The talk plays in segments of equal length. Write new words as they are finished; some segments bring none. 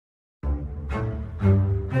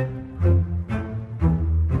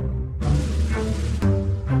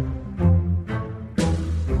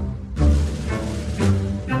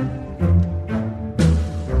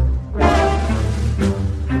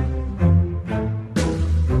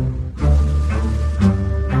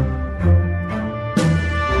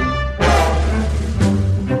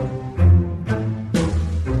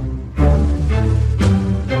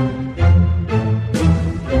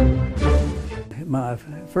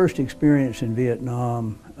first experience in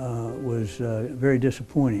Vietnam was very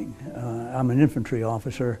disappointing. I'm an infantry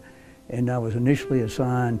officer, and I was initially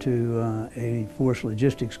assigned to a Force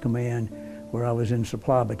Logistics Command where I was in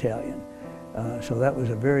Supply Battalion. So that was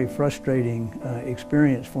a very frustrating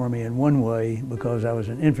experience for me in one way, because I was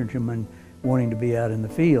an infantryman wanting to be out in the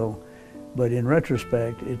field. But in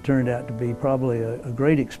retrospect, it turned out to be probably a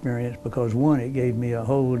great experience, because one, it gave me a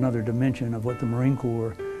whole another dimension of what the Marine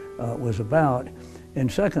Corps was about. And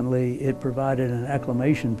secondly, it provided an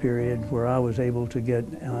acclimation period where I was able to get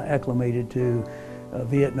acclimated to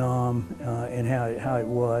Vietnam and how it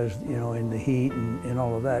was, you know, in the heat and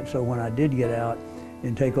all of that. So when I did get out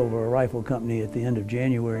and take over a rifle company at the end of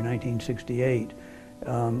January 1968,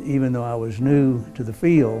 even though I was new to the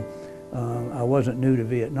field, I wasn't new to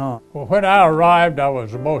Vietnam. Well, when I arrived, I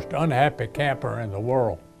was the most unhappy camper in the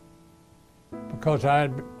world, because I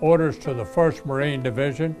had orders to the 1st Marine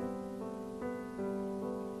Division,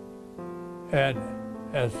 and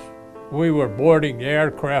as we were boarding the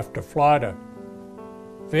aircraft to fly to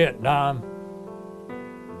Vietnam,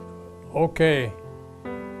 okay,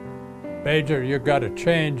 Major, you got a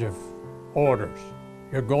change of orders.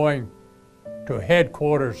 You're going to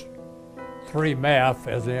headquarters 3 MAF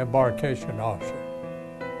as the embarkation officer.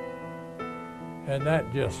 And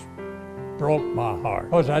that just broke my heart,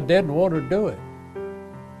 because I didn't want to do it.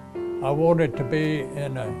 I wanted to be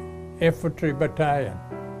in an infantry battalion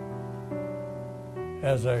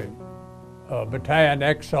as a battalion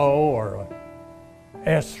XO or a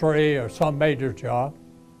S3 or some major job.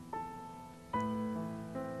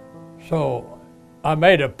 So I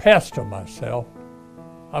made a pest of myself.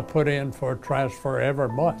 I put in for a transfer every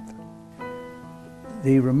month.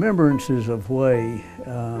 The remembrances of Hue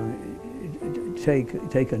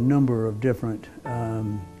take a number of different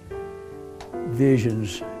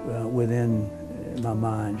visions within my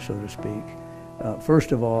mind, so to speak.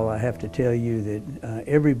 First of all, I have to tell you that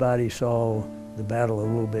everybody saw the battle a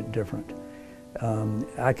little bit different.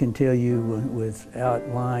 I can tell you without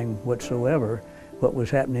lying whatsoever what was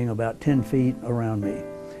happening about 10 feet around me.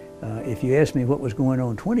 If you asked me what was going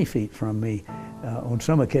on 20 feet from me, on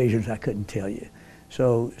some occasions I couldn't tell you.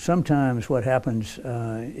 So sometimes what happens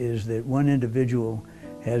is that one individual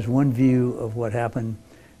has one view of what happened,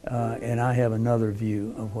 and I have another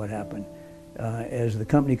view of what happened. As the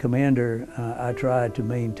company commander, I tried to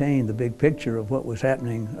maintain the big picture of what was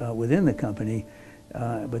happening within the company,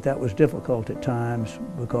 but that was difficult at times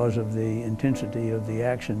because of the intensity of the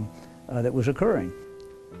action that was occurring.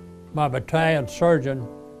 My battalion surgeon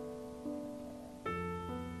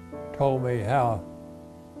told me how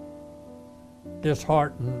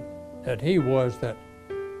disheartened that he was that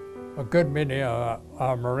a good many of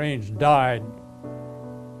our Marines died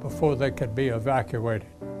before they could be evacuated.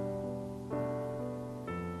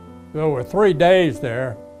 There were 3 days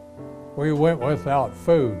there we went without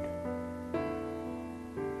food.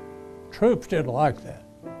 Troops didn't like that.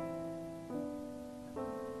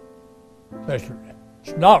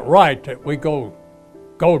 It's not right that we go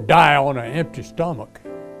die on an empty stomach.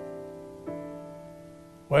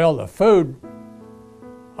 Well, the food,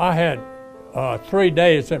 I had 3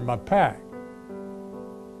 days in my pack,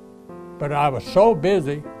 but I was so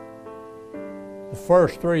busy the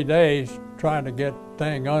first 3 days trying to get the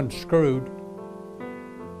thing unscrewed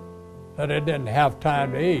that I didn't have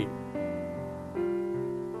time to eat.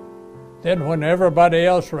 Then when everybody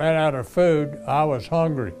else ran out of food, I was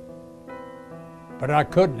hungry, but I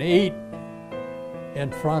couldn't eat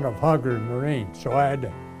in front of hungry Marines, so I had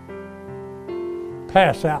to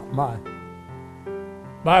pass out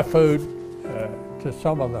my food to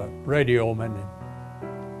some of the radio men.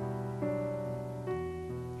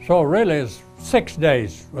 So really it's 6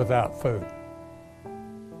 days without food.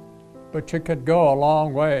 But you could go a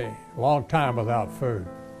long time without food.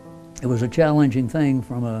 It was a challenging thing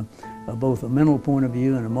from both a mental point of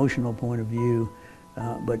view and emotional point of view.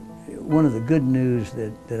 But one of the good news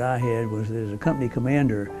that I had was that as a company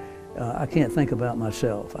commander, I can't think about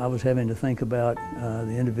myself. I was having to think about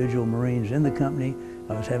the individual Marines in the company.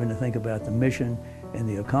 I was having to think about the mission and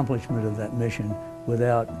the accomplishment of that mission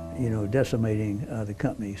without, decimating the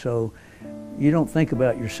company. So you don't think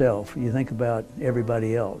about yourself, you think about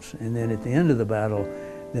everybody else. And then at the end of the battle,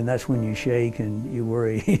 then that's when you shake and you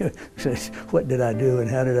worry, what did I do and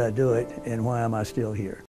how did I do it and why am I still here?